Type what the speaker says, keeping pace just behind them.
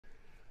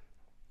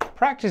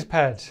Practice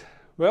pads.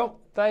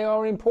 Well, they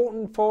are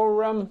important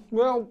for,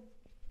 well,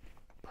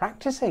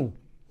 practicing.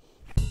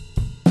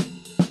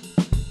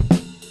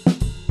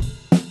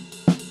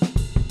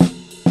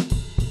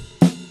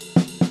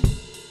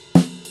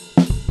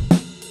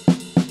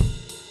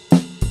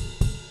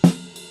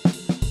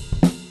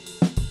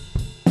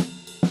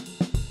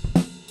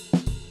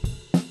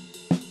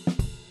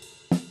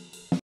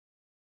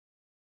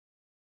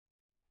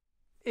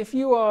 If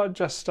you are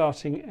just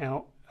starting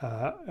out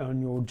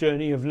on your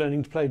journey of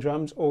learning to play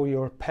drums, or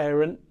you're a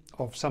parent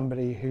of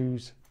somebody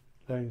who's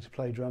learning to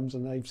play drums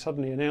and they've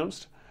suddenly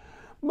announced,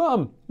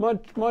 "Mum,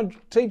 my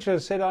teacher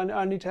said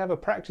I need to have a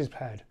practice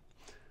pad,"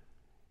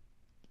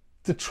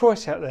 the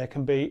choice out there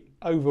can be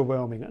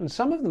overwhelming, and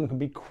some of them can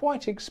be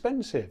quite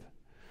expensive.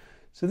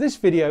 So this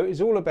video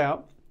is all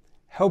about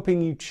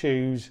helping you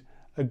choose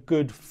a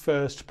good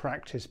first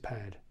practice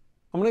pad.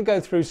 I'm going to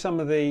go through some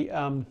of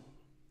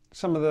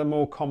the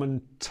more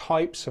common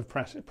types of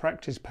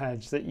practice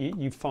pads that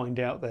you find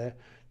out there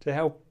to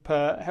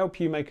help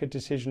you make a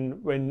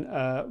decision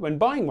when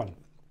buying one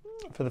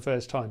for the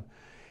first time.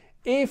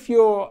 If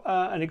you're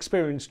an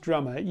experienced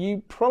drummer,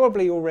 you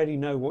probably already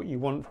know what you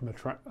want from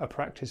a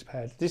practice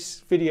pad.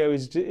 This video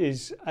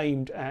is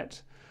aimed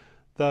at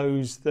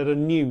those that are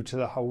new to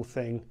the whole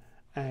thing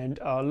and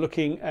are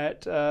looking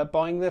at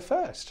buying their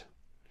first.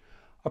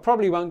 I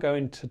probably won't go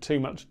into too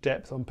much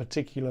depth on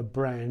particular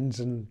brands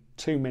and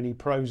too many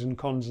pros and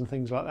cons and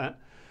things like that.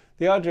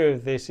 The idea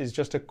of this is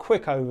just a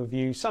quick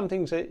overview, some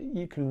things that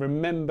you can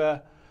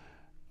remember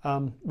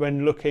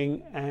when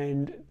looking,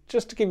 and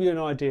just to give you an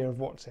idea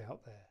of what's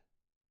out there.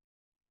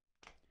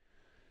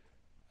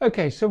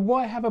 Okay, so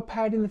why have a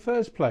pad in the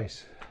first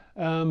place?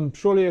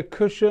 Surely a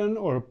cushion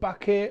or a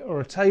bucket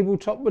or a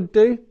tabletop would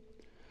do.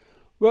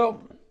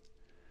 Well,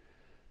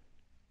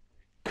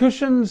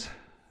 cushions,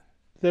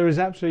 there is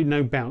absolutely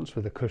no bounce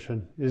with a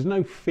cushion. There's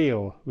no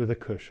feel with a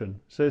cushion,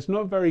 so it's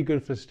not very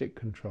good for stick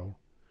control.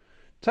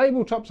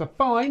 Tabletops are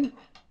fine.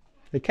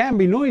 They can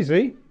be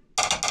noisy,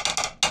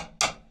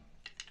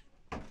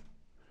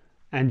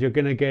 and you're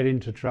going to get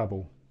into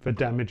trouble for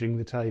damaging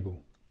the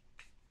table.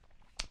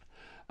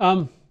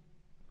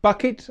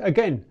 Buckets,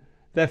 again,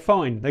 they're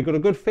fine. They've got a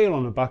good feel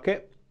on a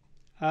bucket,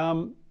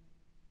 but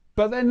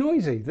they're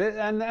noisy,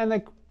 and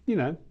they're, you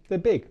know, they're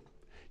big.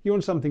 You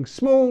want something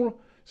small,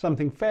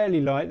 something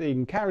fairly light that you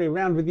can carry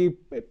around with you,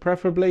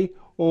 preferably,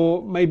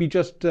 or maybe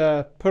just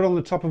put on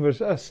the top of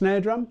a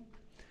snare drum.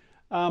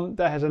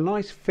 That has a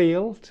nice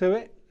feel to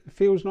it. It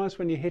feels nice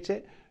when you hit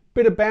it.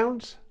 Bit of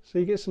bounce, so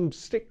you get some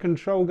stick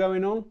control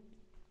going on,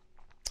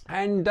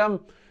 and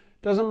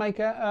doesn't make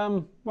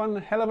one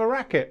hell of a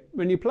racket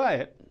when you play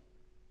it.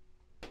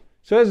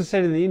 So as I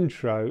said in the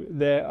intro,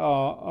 there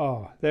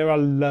are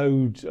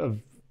loads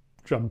of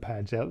drum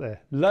pads out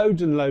there,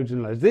 loads and loads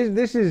and loads.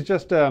 This is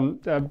just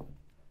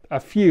a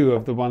few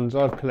of the ones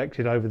I've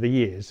collected over the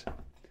years,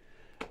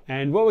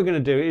 and what we're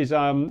going to do is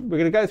we're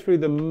going to go through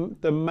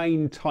the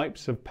main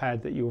types of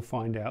pad that you'll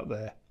find out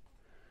there.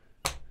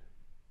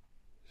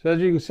 So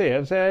as you can see,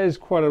 there's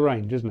quite a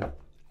range, isn't it?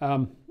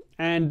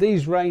 And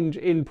these range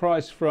in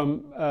price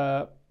from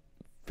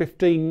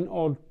 15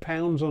 odd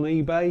pounds on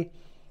eBay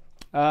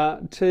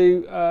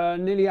to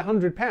nearly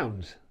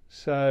 £100.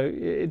 So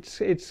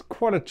it's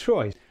quite a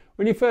choice.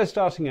 When you're first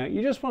starting out,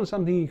 you just want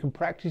something you can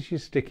practice your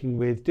sticking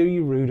with, do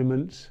your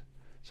rudiments,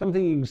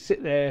 something you can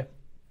sit there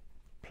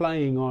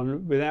playing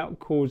on without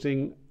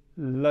causing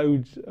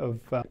loads of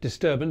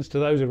disturbance to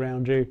those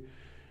around you,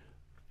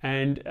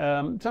 and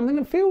something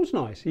that feels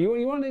nice.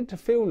 You want it to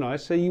feel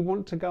nice, so you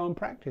want to go and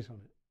practice on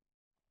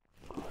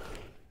it.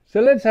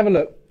 So let's have a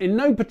look. In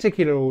no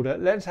particular order,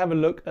 let's have a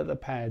look at the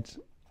pads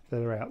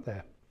that are out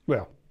there.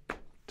 Well,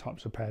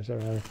 types of pads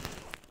that are out there.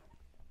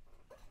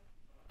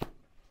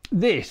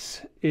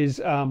 This is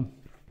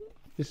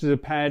a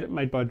pad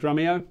made by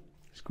Drumeo.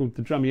 It's called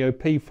the Drumeo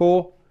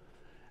P4,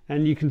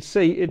 and you can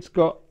see it's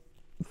got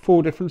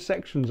 4 different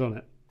sections on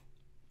it.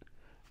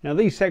 Now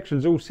these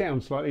sections all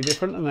sound slightly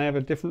different and they have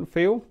a different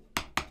feel.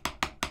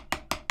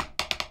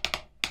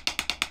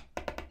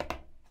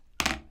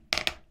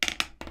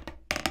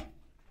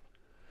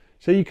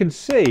 So you can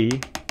see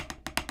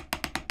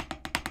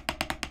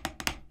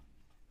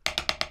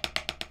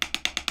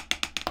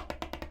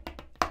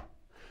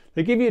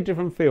they give you a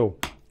different feel,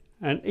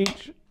 and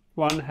each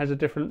one has a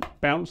different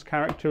bounce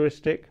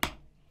characteristic.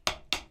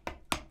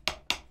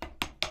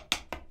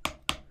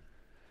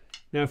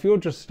 Now if you're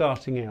just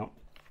starting out,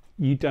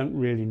 you don't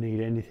really need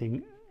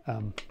anything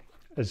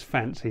as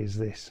fancy as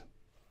this.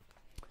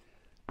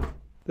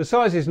 The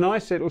size is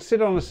nice, it'll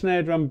sit on a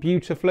snare drum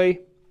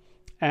beautifully,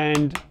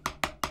 and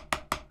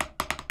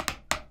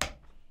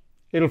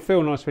it'll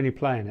feel nice when you're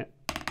playing it.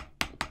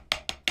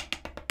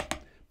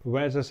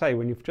 But as I say,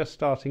 when you're just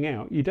starting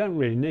out, you don't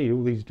really need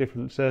all these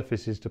different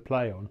surfaces to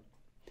play on,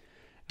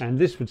 and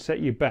this would set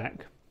you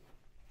back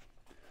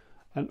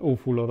an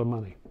awful lot of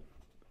money.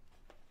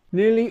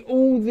 Nearly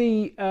all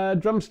the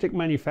drumstick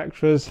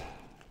manufacturers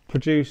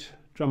produce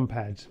drum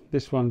pads.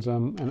 This one's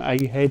an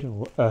A head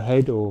or a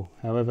head, or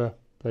however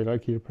they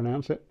like you to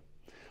pronounce it.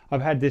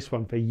 I've had this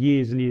one for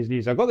years and years and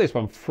years. I got this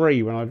one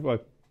free when I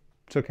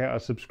took out a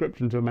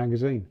subscription to a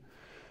magazine.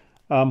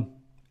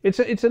 It's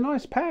a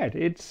nice pad.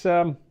 It's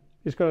got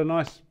a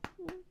nice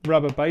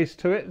rubber base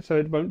to it, so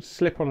it won't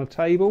slip on a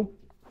table.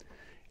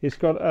 It's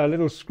got a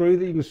little screw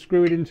that you can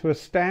screw it into a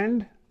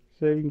stand,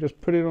 so you can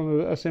just put it on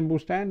a cymbal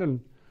stand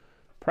and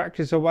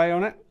practice away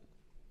on it.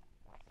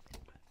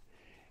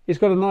 It's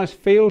got a nice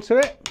feel to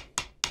it.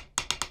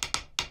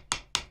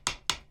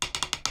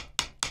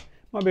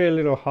 Might be a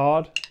little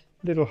hard,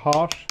 a little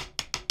harsh,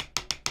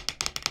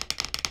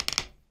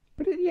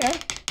 but yeah,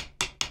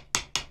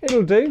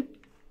 it'll do.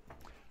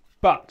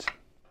 But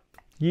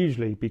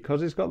usually,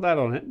 because it's got that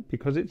on it,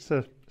 because it's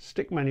a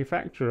stick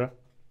manufacturer,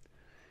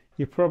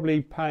 you're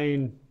probably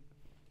paying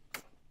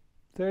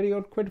 30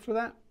 odd quid for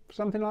that,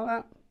 something like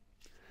that.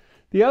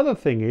 The other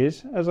thing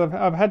is, as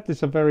I've had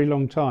this a very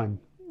long time,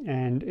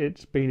 and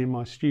it's been in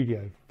my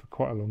studio for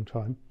quite a long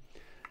time,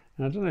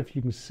 and I don't know if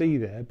you can see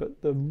there,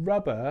 but the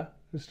rubber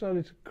has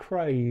started to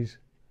craze.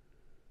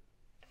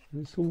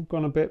 It's all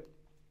gone a bit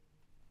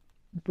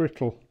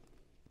brittle.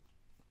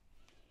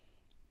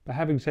 But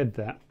having said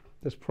that,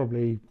 that's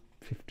probably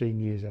 15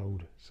 years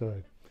old.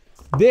 So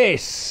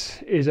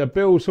this is a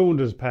Bill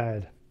Saunders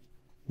pad.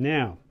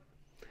 Now,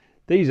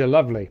 these are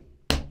lovely.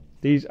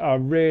 These are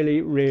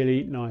really,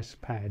 really nice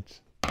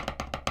pads.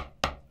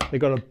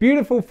 They've got a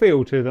beautiful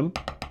feel to them.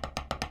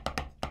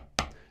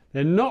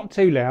 They're not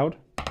too loud.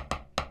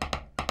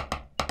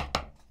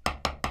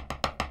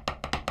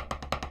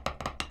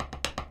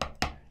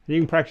 You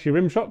can practice your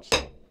rim shots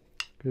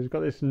because it's got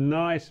this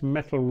nice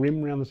metal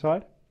rim around the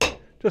side,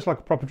 just like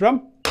a proper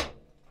drum.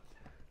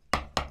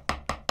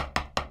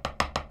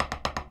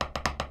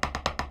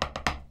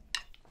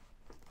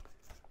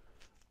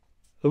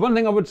 The one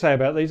thing I would say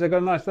about these, they've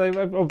got a nice,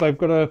 they've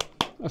got a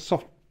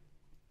soft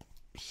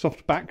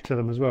back to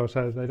them as well,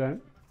 so they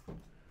don't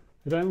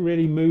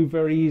really move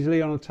very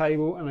easily on a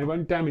table, and they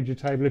won't damage your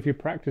table if you're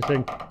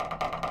practicing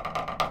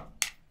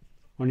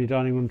on your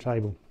dining room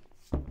table.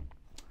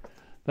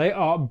 They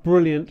are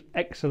brilliant,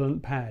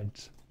 excellent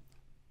pads,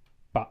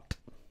 but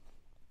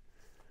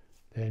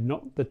they're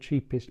not the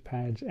cheapest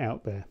pads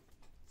out there.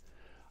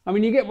 I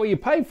mean, you get what you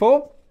pay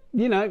for.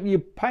 You know, you're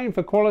paying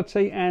for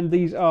quality, and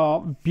these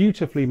are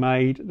beautifully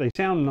made. They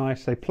sound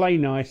nice, they play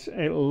nice,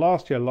 it'll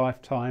last you a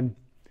lifetime.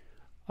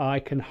 I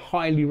can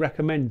highly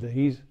recommend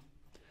these.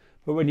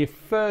 But when you're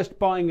first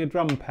buying a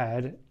drum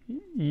pad,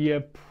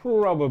 you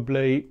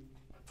probably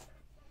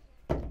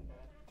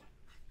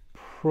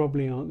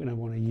aren't going to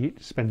want to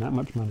spend that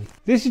much money.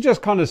 This is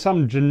just kind of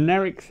some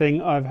generic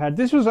thing I've had. I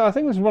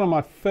think this was one of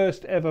my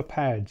first ever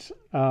pads.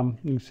 You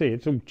can see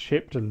it's all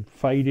chipped and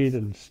faded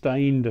and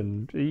stained,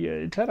 and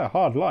it's had a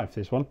hard life,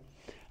 this one.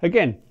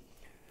 Again,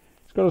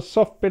 it's got a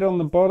soft bit on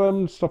the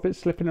bottom, stop it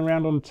slipping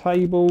around on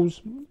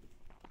tables.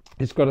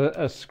 It's got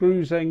a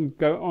screw thing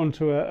go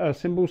onto a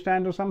cymbal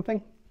stand or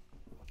something.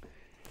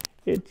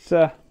 It's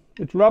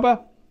rubber,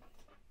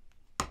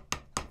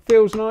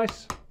 feels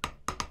nice.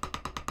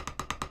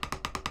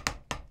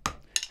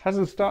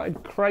 Hasn't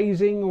started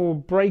crazing or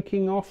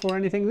breaking off or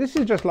anything. This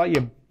is just like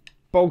your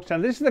bog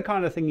stand. This is the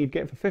kind of thing you'd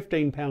get for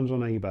 £15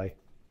 on eBay.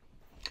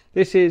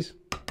 This is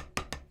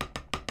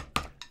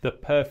the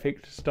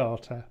perfect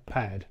starter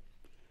pad.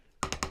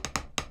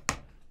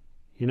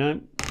 You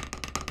know,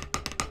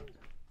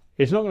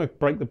 it's not going to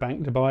break the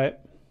bank to buy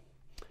it.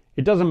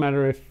 It doesn't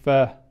matter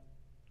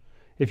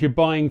if you're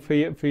buying for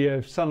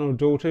your son or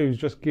daughter who's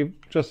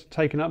just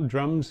taken up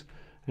drums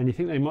and you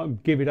think they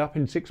might give it up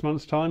in 6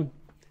 months' time.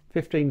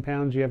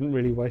 £15, you haven't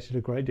really wasted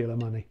a great deal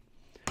of money.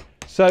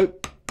 So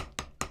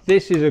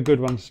this is a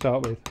good one to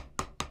start with.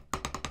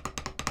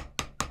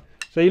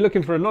 So you're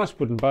looking for a nice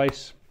wooden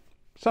base,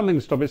 something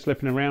to stop it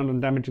slipping around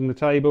and damaging the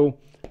table,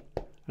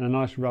 and a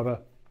nice rubber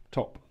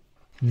top.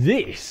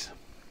 This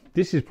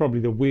is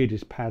probably the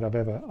weirdest pad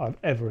I've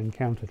ever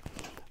encountered.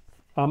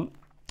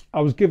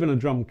 I was given a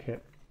drum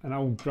kit, an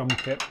old drum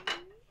kit,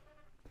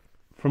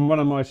 from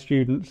one of my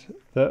students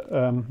that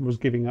was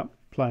giving up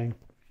playing.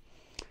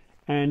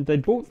 And they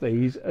bought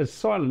these as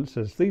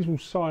silencers. These will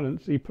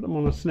silence. You put them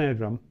on a snare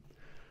drum,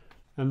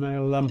 and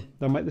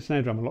they'll make the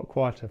snare drum a lot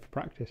quieter for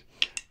practice.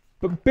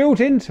 But built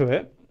into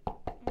it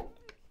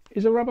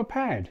is a rubber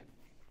pad,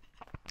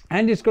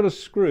 and it's got a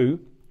screw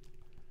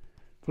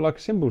for like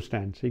a cymbal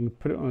stand, so you can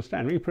put it on a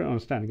stand. When you put it on a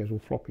stand, it goes all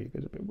floppy. It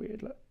goes a bit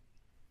weird. Look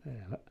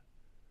there. Look.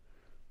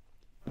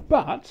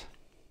 But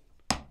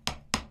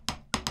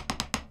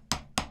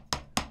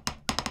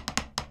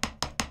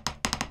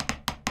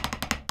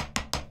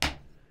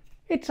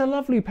it's a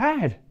lovely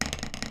pad.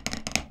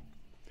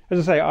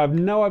 As I say, I've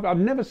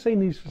never seen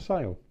these for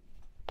sale.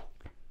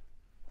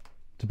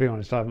 To be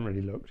honest, I haven't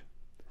really looked.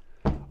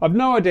 I've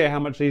no idea how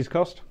much these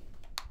cost.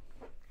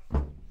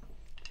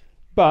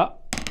 But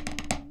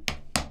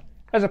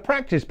as a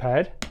practice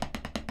pad,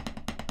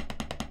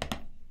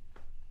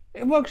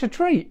 it works a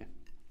treat. It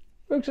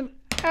works an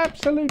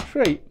absolute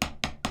treat.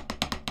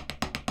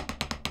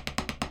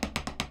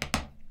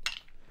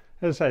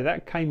 As I say,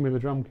 that came with a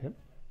drum kit.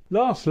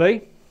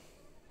 Lastly,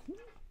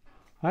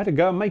 I had to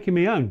go and make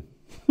my own.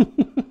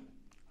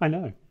 I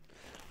know.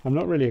 I'm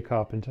not really a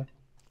carpenter.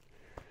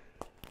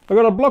 I've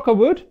got a block of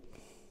wood.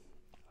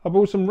 I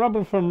bought some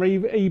rubber from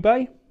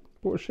eBay.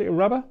 Bought a sheet of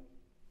rubber.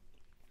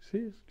 See,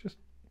 it's just,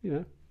 you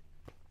know,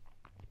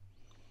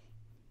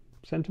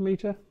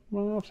 centimetre,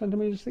 1.5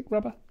 centimetres thick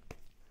rubber.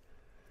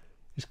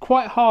 It's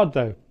quite hard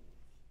though.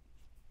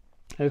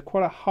 There's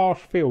quite a harsh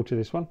feel to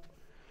this one.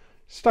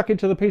 Stuck it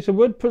to the piece of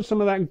wood, put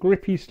some of that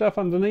grippy stuff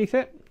underneath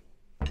it.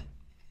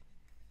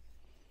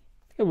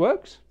 It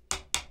works.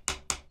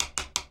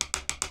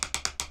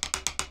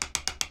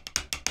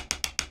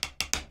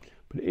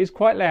 But it is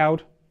quite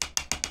loud.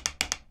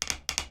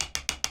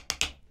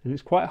 And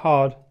it's quite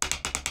hard.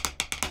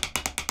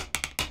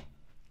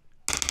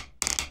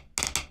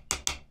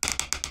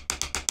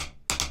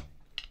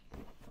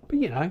 But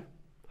you know,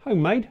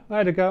 homemade. I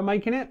had a go at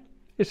making it.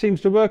 It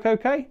seems to work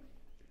okay.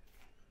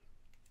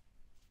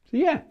 So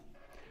yeah.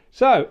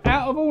 So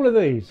out of all of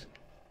these,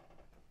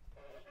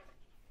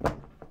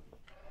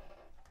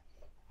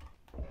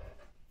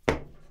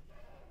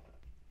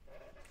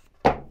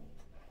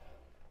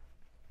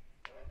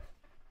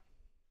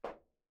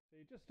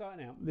 just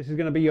starting out, this is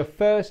going to be your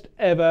first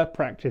ever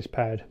practice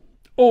pad,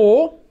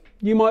 or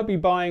you might be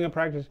buying a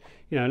practice,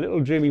 you know,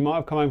 little Jimmy might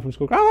have come home from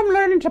school, oh, I'm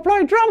learning to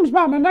play drums,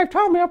 Mum, and they've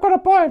told me I've got to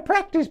buy a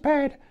practice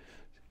pad.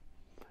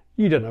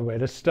 You don't know where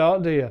to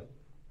start, do you?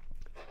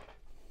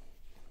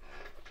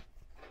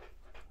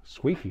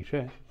 Squeaky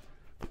chair.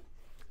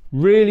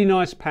 Really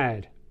nice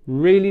pad,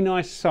 really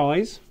nice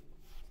size,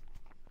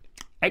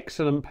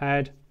 excellent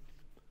pad,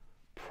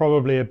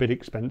 probably a bit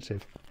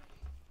expensive.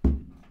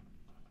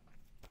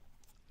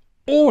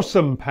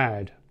 Awesome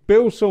pad,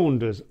 Bill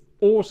Saunders,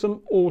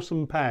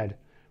 awesome pad.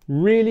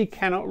 Really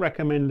cannot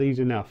recommend these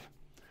enough.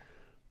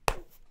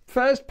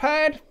 First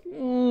pad,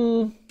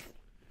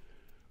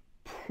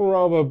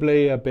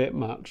 probably a bit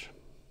much,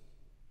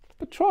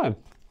 but try them.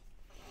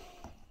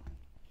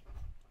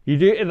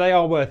 They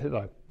are worth it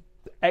though.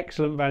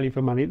 Excellent value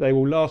for money. They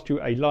will last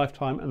you a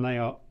lifetime and they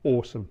are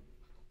awesome.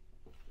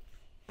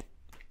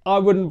 I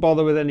wouldn't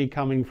bother with any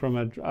coming from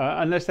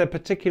unless they're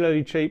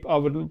particularly cheap. I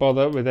wouldn't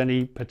bother with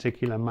any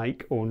particular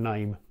make or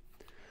name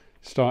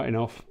starting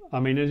off. I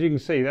mean, as you can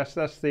see, that's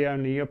the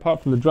only,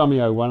 apart from the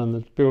Drumeo one and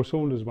the Bill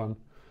Saunders one,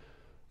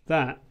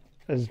 that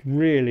has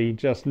really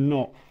just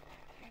not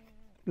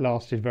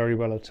lasted very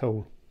well at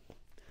all.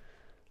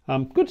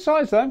 Good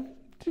size though.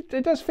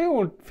 It does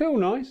feel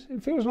nice.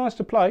 It feels nice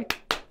to play.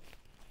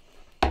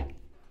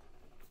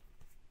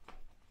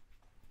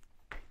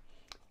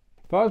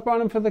 If I was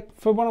buying them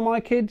for one of my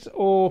kids,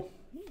 or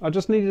I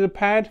just needed a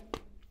pad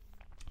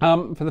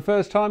for the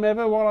first time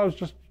ever while I was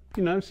just,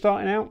 you know,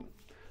 starting out,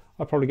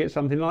 I'd probably get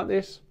something like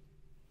this.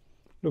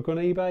 Look on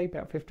eBay,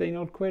 about 15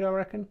 odd quid I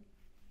reckon.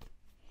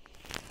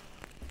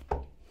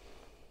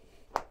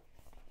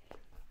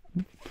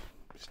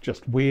 It's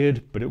just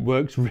weird, but it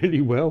works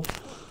really well.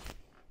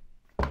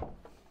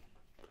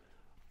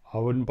 I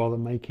wouldn't bother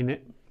making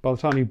it. By the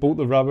time you bought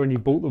the rubber and you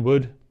bought the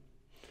wood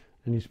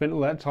and you spent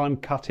all that time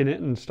cutting it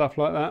and stuff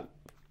like that,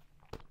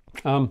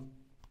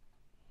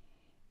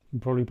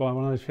 you'd probably buy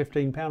one of those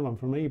 £15 ones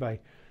from eBay.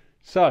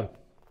 So,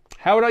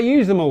 how would I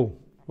use them all?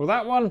 Well,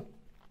 that one,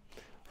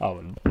 I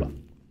wouldn't bother.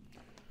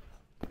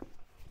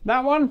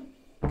 That one,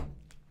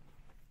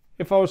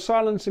 if I was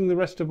silencing the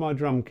rest of my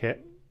drum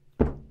kit,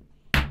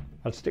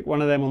 I'd stick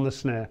one of them on the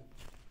snare.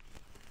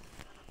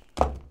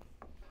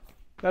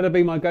 That'd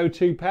be my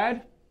go-to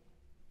pad.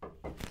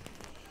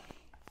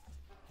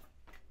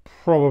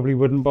 Probably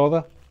wouldn't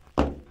bother.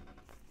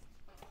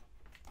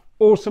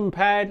 Awesome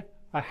pad.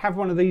 I have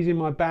one of these in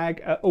my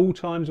bag at all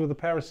times with a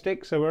pair of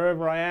sticks, so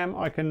wherever I am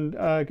I can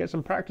get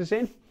some practice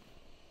in.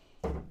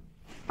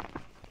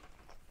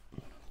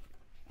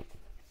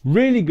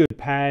 Really good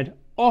pad.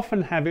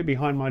 Often have it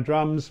behind my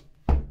drums,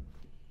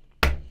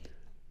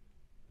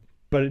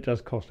 but it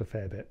does cost a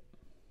fair bit.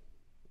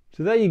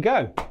 So there you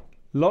go.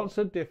 Lots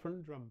of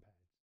different drum pads.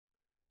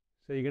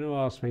 So you're going to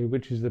ask me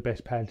which is the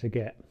best pad to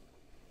get.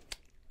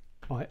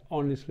 I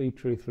honestly,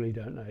 truthfully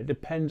don't know. It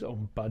depends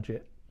on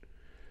budget.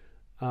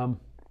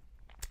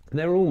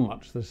 They're all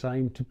much the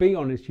same. To be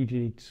honest, you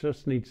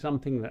just need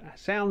something that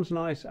sounds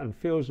nice and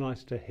feels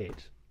nice to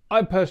hit.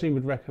 I personally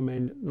would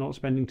recommend not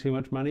spending too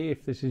much money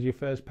if this is your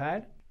first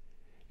pad.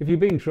 If you've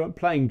been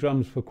playing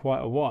drums for quite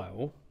a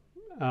while,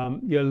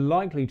 you're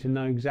likely to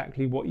know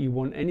exactly what you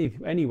want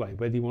anyway,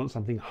 whether you want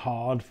something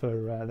hard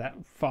for that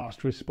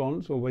fast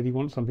response or whether you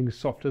want something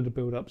softer to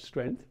build up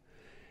strength.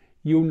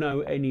 You'll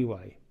know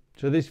anyway.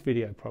 So this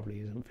video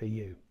probably isn't for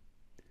you.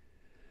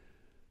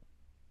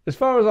 As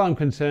far as I'm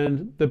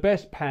concerned, the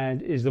best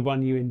pad is the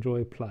one you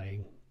enjoy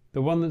playing.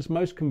 The one that's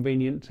most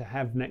convenient to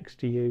have next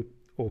to you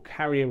or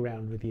carry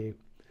around with you.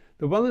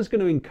 The one that's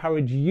going to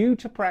encourage you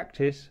to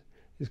practice,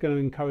 is going to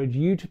encourage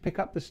you to pick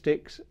up the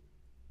sticks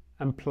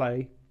and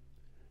play.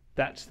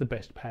 That's the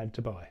best pad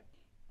to buy.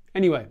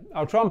 Anyway,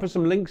 I'll try and put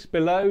some links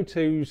below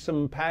to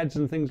some pads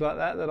and things like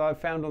that I've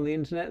found on the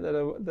internet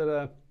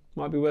that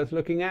might be worth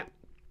looking at.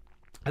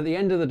 At the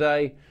end of the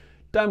day,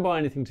 don't buy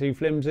anything too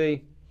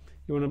flimsy.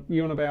 You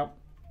want about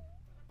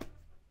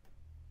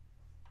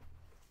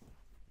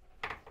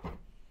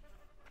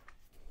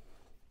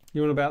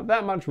You want about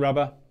that much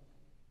rubber,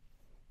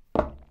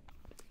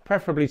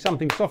 preferably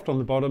something soft on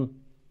the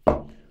bottom.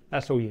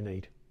 That's all you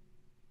need.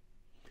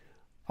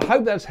 I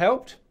hope that's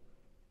helped.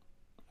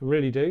 I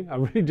really do. I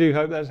really do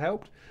hope that's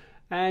helped.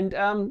 And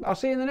I'll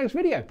see you in the next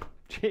video.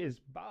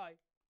 Cheers. Bye.